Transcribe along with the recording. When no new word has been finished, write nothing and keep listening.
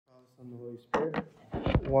Son, the Holy Spirit,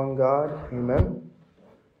 one God, amen.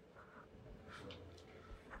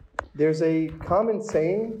 There's a common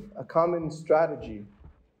saying, a common strategy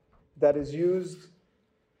that is used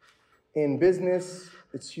in business,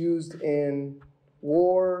 it's used in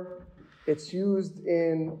war, it's used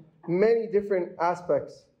in many different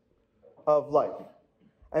aspects of life.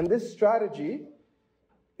 And this strategy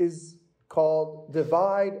is called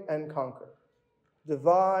divide and conquer.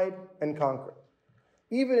 Divide and conquer.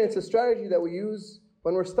 Even it's a strategy that we use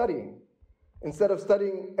when we're studying. Instead of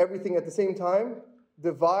studying everything at the same time,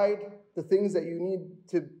 divide the things that you need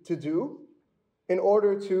to do in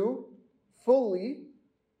order to fully,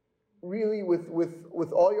 really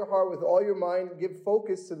with all your heart, with all your mind, give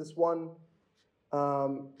focus to this one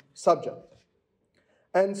subject.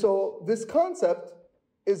 And so this concept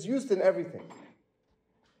is used in everything.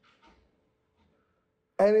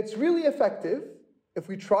 And it's really effective if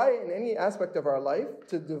we try in any aspect of our life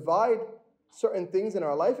to divide certain things in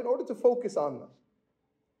our life in order to focus on them.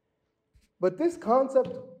 But this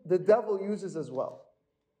concept the devil uses as well.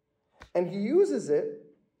 And he uses it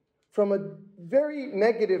from a very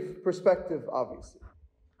negative perspective, obviously.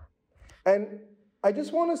 And I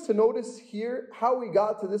just want us to notice here how we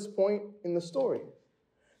got to this point in the story.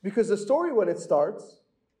 Because the story, when it starts,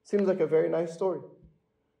 seems like a very nice story.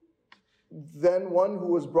 Then one who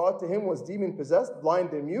was brought to him was demon-possessed,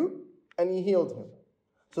 blind and mute, and he healed him,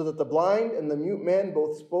 so that the blind and the mute man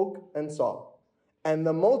both spoke and saw. And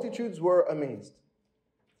the multitudes were amazed.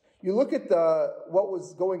 You look at what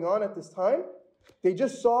was going on at this time, they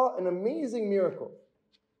just saw an amazing miracle.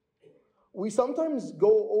 We sometimes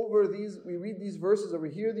go over these, we read these verses or we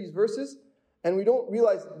hear these verses, and we don't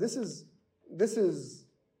realize this is,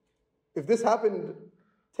 if this happened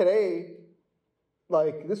today,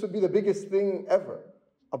 like, this would be the biggest thing ever.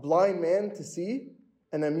 A blind man to see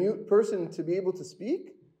and a mute person to be able to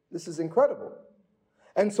speak. This is incredible.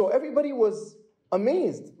 And so everybody was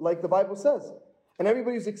amazed, like the Bible says. And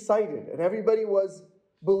everybody was excited. And everybody was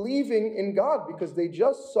believing in God because they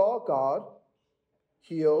just saw God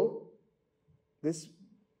heal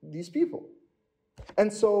these people.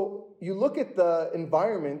 And so you look at the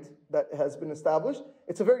environment that has been established.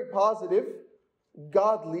 It's a very positive,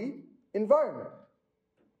 godly environment.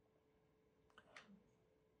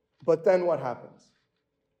 But then what happens?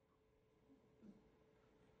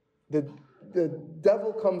 The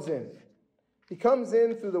devil comes in. He comes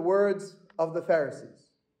in through the words of the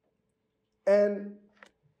Pharisees. And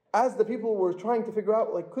as the people were trying to figure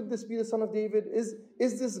out, like, could this be the son of David? Is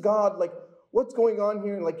this God? Like, what's going on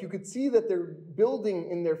here? Like, you could see that they're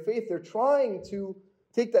building in their faith. They're trying to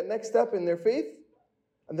take that next step in their faith.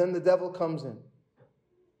 And then the devil comes in.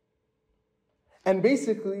 And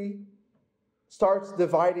basically starts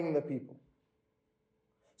dividing the people.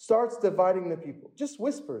 Starts dividing the people. Just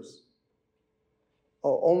whispers.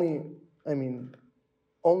 Only the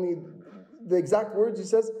exact words he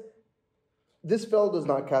says, this fellow does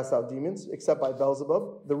not cast out demons except by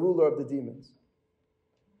Beelzebub, the ruler of the demons.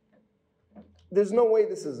 There's no way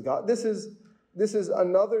this is God. This is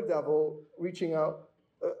another devil reaching out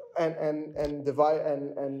and divide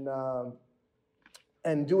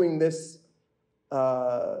and doing this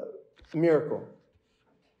miracle.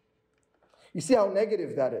 You see how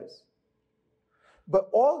negative that is. But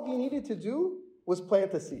all he needed to do was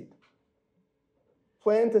plant a seed.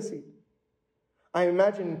 Plant a seed. I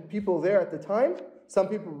imagine people there at the time, some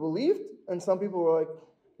people believed, and some people were like,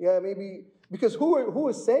 yeah, maybe, because who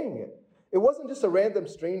was saying it? It wasn't just a random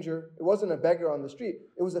stranger. It wasn't a beggar on the street.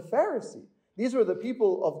 It was a Pharisee. These were the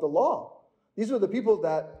people of the law. These were the people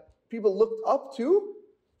that people looked up to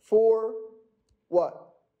for what?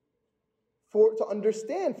 To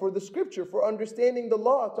understand, for the scripture, for understanding the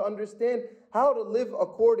law, to understand how to live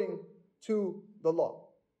according to the law,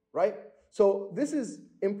 right? So this is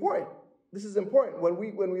important. This is important.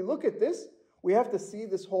 When we look at this, we have to see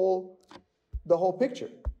the whole picture.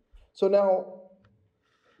 So now,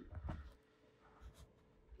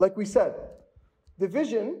 like we said,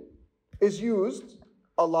 division is used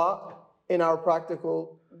a lot in our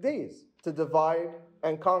practical days to divide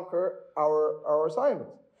and conquer our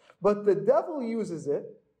assignments. But the devil uses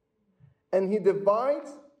it, and he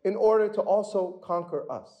divides in order to also conquer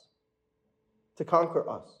us. To conquer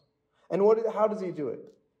us. And how does he do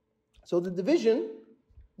it? So the division,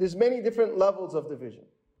 there's many different levels of division.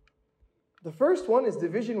 The first one is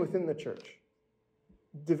division within the church.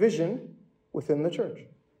 Division within the church.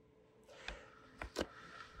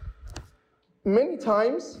 Many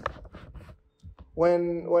times,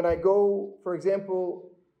 when I go, for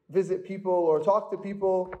example, visit people or talk to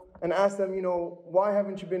people and ask them, why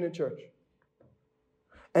haven't you been in church?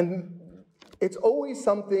 And It's always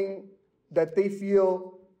something that they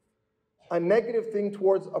feel a negative thing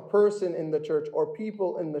towards a person in the church or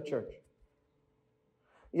people in the church.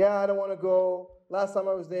 Yeah, I don't want to go. Last time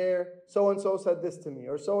I was there, so-and-so said this to me,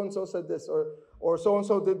 or so-and-so said this, or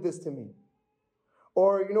so-and-so did this to me.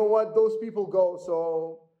 Or, you know what, those people go,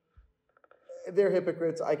 so they're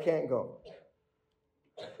hypocrites, I can't go.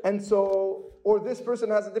 And so, or this person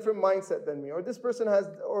has a different mindset than me, or this person has,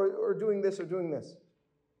 or doing this or doing this.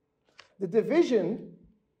 The division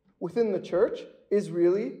within the church is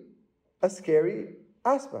really a scary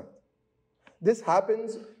aspect. This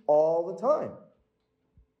happens all the time.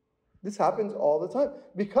 This happens all the time.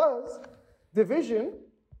 Because division,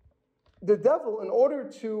 the devil, in order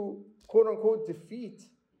to, quote unquote, defeat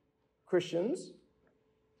Christians,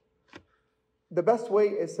 the best way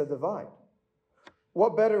is to divide.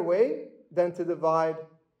 What better way than to divide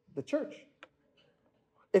the church?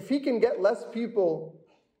 If he can get less people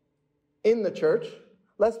in the church,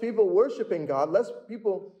 less people worshiping God, less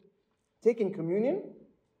people taking communion,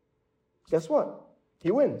 guess what? He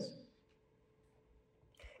wins.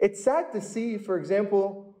 It's sad to see, for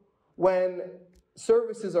example, when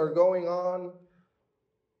services are going on,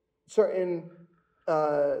 certain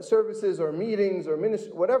services or meetings or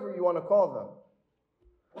ministry, whatever you want to call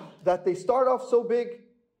them, that they start off so big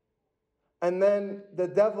and then the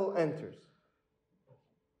devil enters.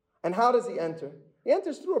 And how does he enter? He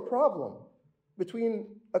enters through a problem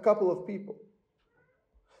between a couple of people.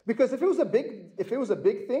 Because if it was a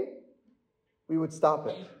big thing, we would stop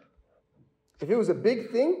it. If it was a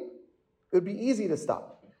big thing, it would be easy to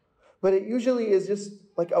stop. But it usually is just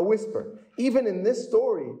like a whisper. Even in this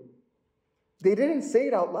story, they didn't say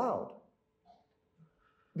it out loud.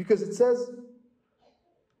 Because it says,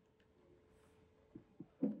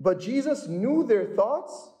 but Jesus knew their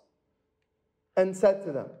thoughts and said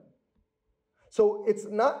to them. So it's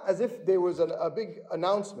not as if there was a big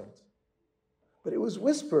announcement, but it was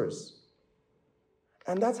whispers.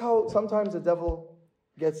 And that's how sometimes the devil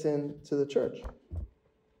gets into the church.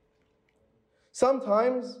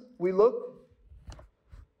 Sometimes we look,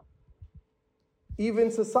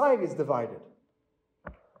 even society is divided.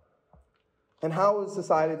 And how is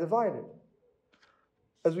society divided?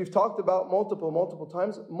 As we've talked about multiple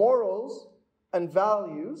times, morals and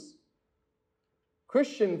values,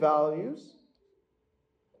 Christian values,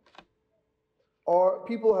 or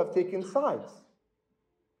people have taken sides.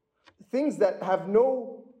 Things that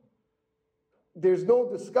there's no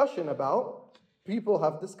discussion about, people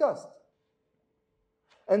have discussed.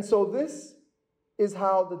 And so this is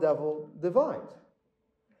how the devil divides.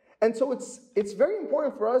 And so it's very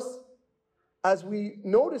important for us, as we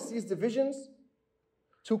notice these divisions,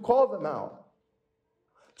 to call them out.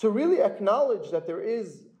 To really acknowledge that there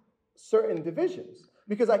is certain divisions.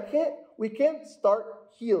 Because we can't start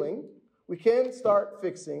healing, we can't start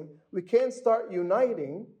fixing, we can't start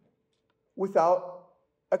uniting without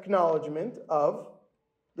acknowledgement of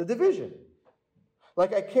the division.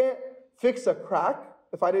 Like I can't fix a crack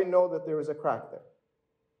if I didn't know that there was a crack there.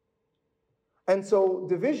 And so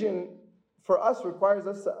division for us requires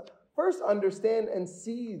us to first understand and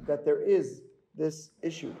see that there is this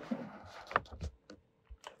issue.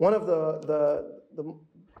 One of the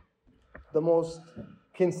most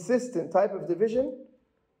consistent type of division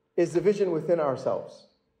is division within ourselves.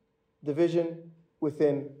 Division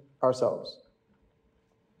within ourselves.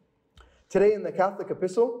 Today in the Catholic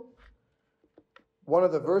epistle, one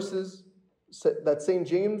of the verses that St.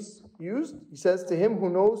 James used, he says, to him who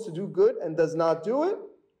knows to do good and does not do it,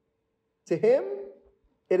 to him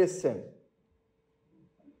it is sin.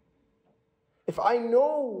 If I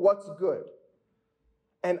know what's good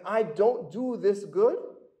and I don't do this good,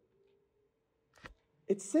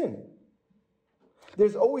 it's sin.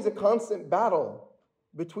 There's always a constant battle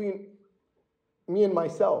between me and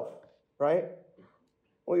myself, right?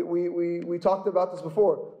 We talked about this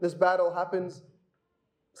before. This battle happens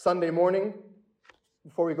Sunday morning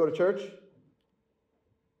before we go to church.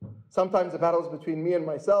 Sometimes the battle is between me and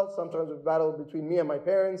myself. Sometimes the battle is between me and my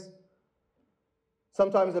parents.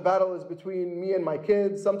 Sometimes the battle is between me and my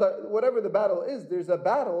kids. Sometimes, whatever the battle is, there's a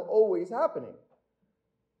battle always happening.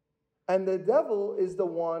 And the devil is the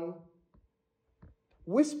one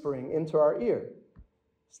whispering into our ear.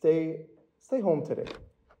 Stay home today.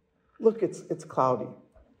 Look, it's cloudy.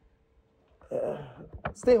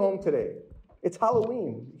 Stay home today. It's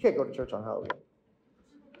Halloween. You can't go to church on Halloween.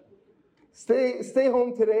 Stay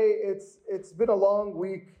home today. It's been a long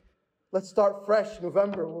week. Let's start fresh.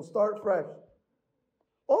 November, we'll start fresh.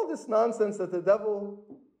 All this nonsense that the devil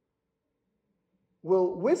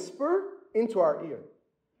will whisper into our ear.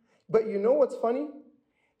 But you know what's funny?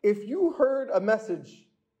 If you heard a message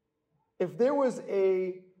if there was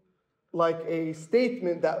a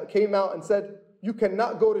statement that came out and said, you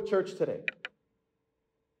cannot go to church today,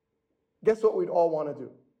 guess what we'd all want to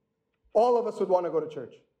do? All of us would want to go to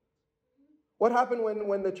church. What happened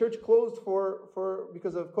when the church closed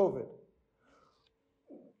because of COVID?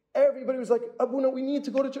 Everybody was like, Abuna, we need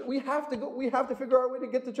to go to church. We have to go. We have to figure out a way to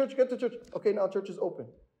get to church. Okay, now church is open.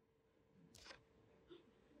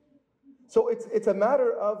 So it's a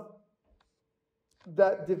matter of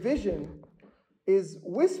that division is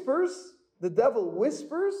whispers. The devil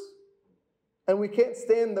whispers, and we can't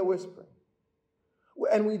stand the whispering.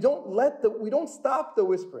 And we don't stop the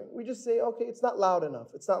whispering. We just say, okay, it's not loud enough.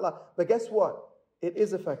 It's not loud. But guess what? It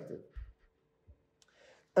is effective.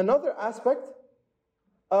 Another aspect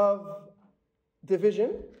of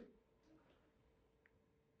division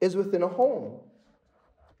is within a home,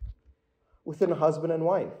 within a husband and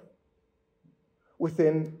wife,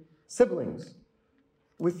 within siblings,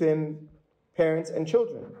 within parents and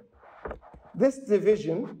children. This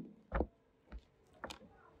division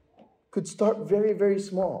could start very, very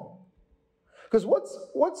small. Because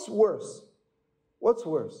what's worse? What's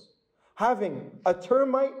worse? Having a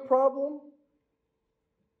termite problem,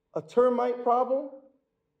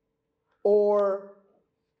 or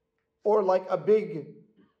like a big,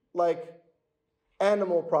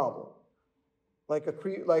 animal problem,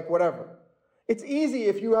 like whatever. It's easy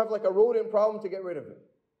if you have like a rodent problem to get rid of it.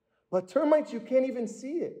 But termites, you can't even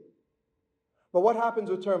see it. But what happens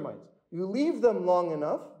with termites? You leave them long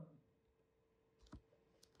enough,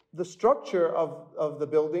 the structure of the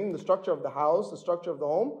building, the structure of the house, the structure of the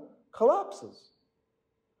home collapses.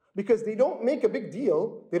 Because they don't make a big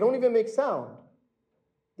deal. They don't even make sound.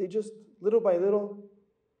 They just, little by little,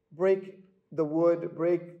 break the wood,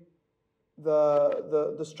 break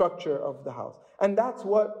the structure of the house. And that's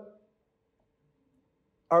what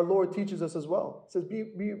our Lord teaches us as well. It says,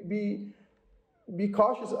 be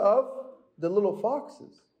cautious of the little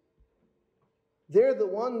foxes. They're the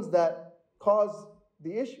ones that cause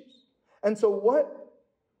the issues. And so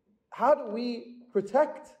how do we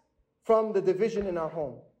protect from the division in our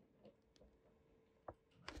home?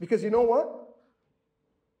 Because you know what?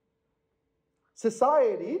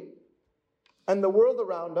 Society and the world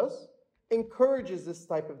around us encourages this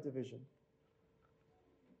type of division.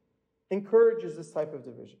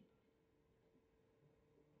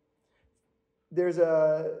 There's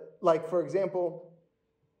for example,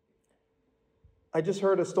 I just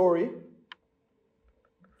heard a story,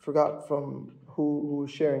 forgot from who was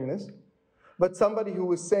sharing this, but somebody who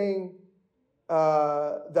was saying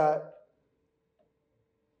that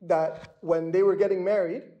when they were getting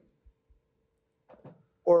married,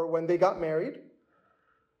 or when they got married,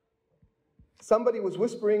 somebody was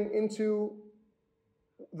whispering into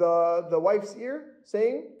the wife's ear,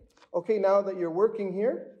 saying, okay, now that you're working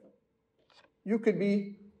here, you could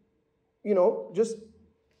be, just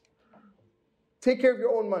take care of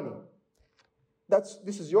your own money.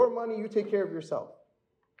 This is your money, you take care of yourself.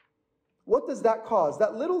 What does that cause?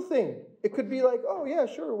 That little thing. It could be like, oh yeah,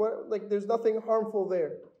 sure, there's nothing harmful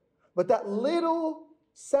there. But that little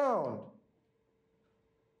sound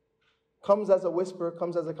comes as a whisper,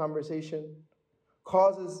 comes as a conversation,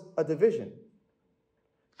 causes a division.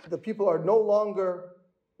 The people are no longer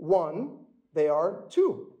one, they are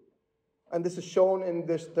two. And this is shown in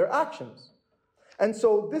their actions. And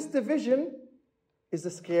so this division is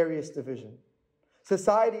the scariest division.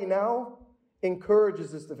 Society now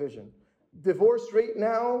encourages this division. Divorce rate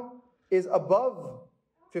now is above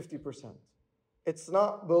 50%. It's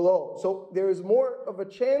not below. So there is more of a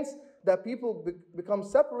chance that people become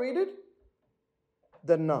separated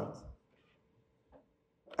than not.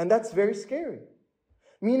 And that's very scary.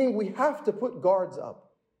 Meaning we have to put guards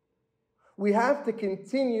up. We have to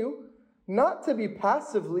continue not to be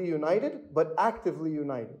passively united, but actively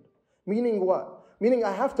united. Meaning what? Meaning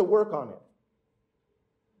I have to work on it.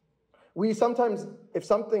 We sometimes, if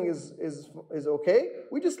something is okay,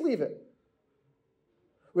 we just leave it.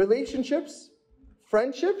 Relationships,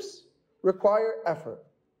 friendships require effort.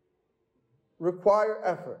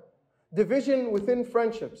 Division within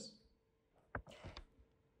friendships.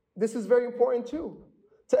 This is very important too.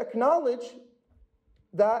 To acknowledge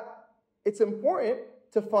that it's important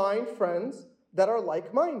to find friends that are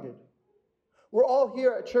like-minded. We're all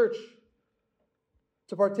here at church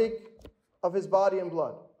to partake of His body and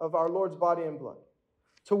blood, of our Lord's body and blood,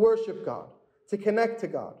 to worship God, to connect to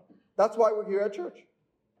God. That's why we're here at church.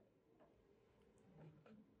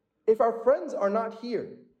 If our friends are not here,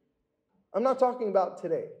 I'm not talking about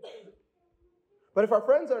today, but if our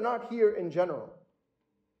friends are not here in general,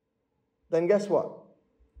 then guess what?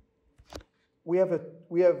 We have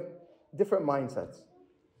different mindsets.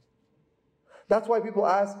 That's why people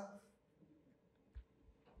ask,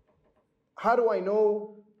 how do I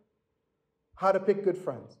know how to pick good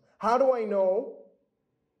friends? How do I know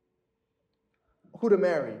who to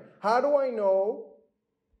marry? How do I know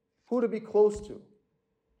who to be close to?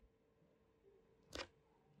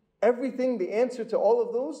 Everything, the answer to all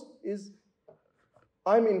of those is,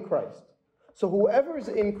 I'm in Christ. So whoever is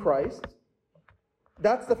in Christ,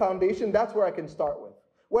 that's the foundation, that's where I can start with.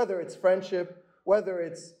 Whether it's friendship, whether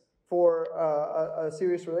it's for a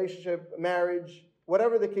serious relationship, marriage,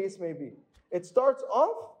 whatever the case may be. It starts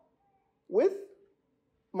off with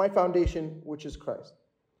my foundation, which is Christ.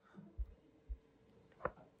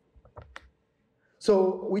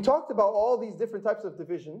 So we talked about all these different types of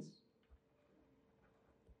divisions,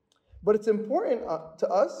 but it's important to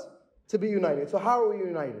us to be united. So how are we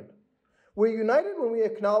united? We're united when we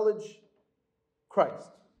acknowledge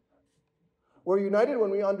Christ. We're united when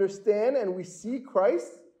we understand and we see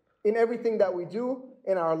Christ in everything that we do,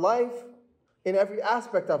 in our life, in every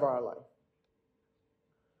aspect of our life.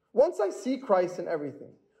 Once I see Christ in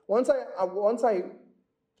everything, once I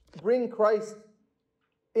bring Christ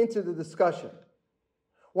into the discussion,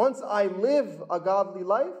 once I live a godly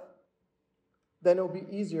life, then it'll be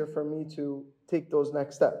easier for me to take those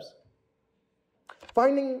next steps.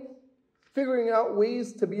 Figuring out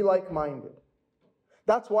ways to be like-minded.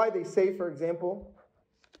 That's why they say, for example,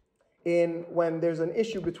 when there's an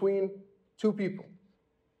issue between two people,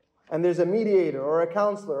 and there's a mediator or a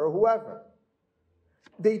counselor or whoever,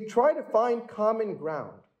 they try to find common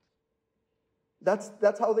ground.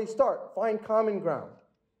 That's how they start, find common ground.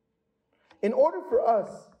 In order for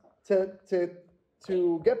us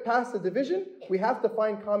to get past the division, we have to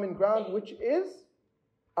find common ground, which is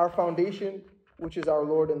our foundation, which is our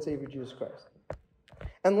Lord and Savior Jesus Christ.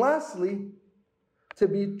 And lastly, to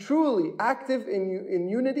be truly active in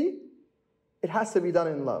unity, it has to be done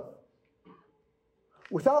in love.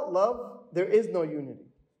 Without love, there is no unity.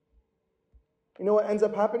 You know what ends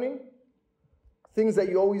up happening? Things that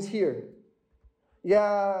you always hear.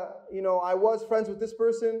 Yeah, I was friends with this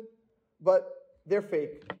person, but they're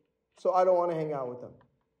fake, so I don't want to hang out with them.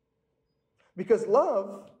 Because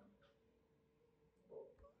love,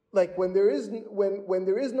 like when there is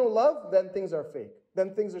no love, then things are fake.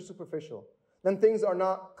 Then things are superficial. Then things are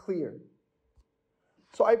not clear.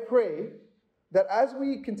 So I pray that as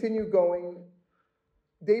we continue going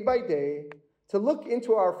day by day to look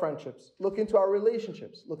into our friendships, look into our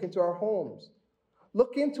relationships, look into our homes,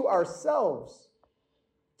 look into ourselves,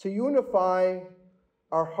 to unify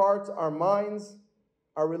our hearts, our minds,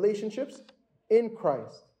 our relationships in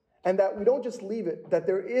Christ. And that we don't just leave it, that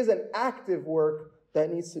there is an active work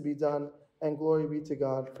that needs to be done. And glory be to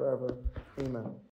God forever. Amen.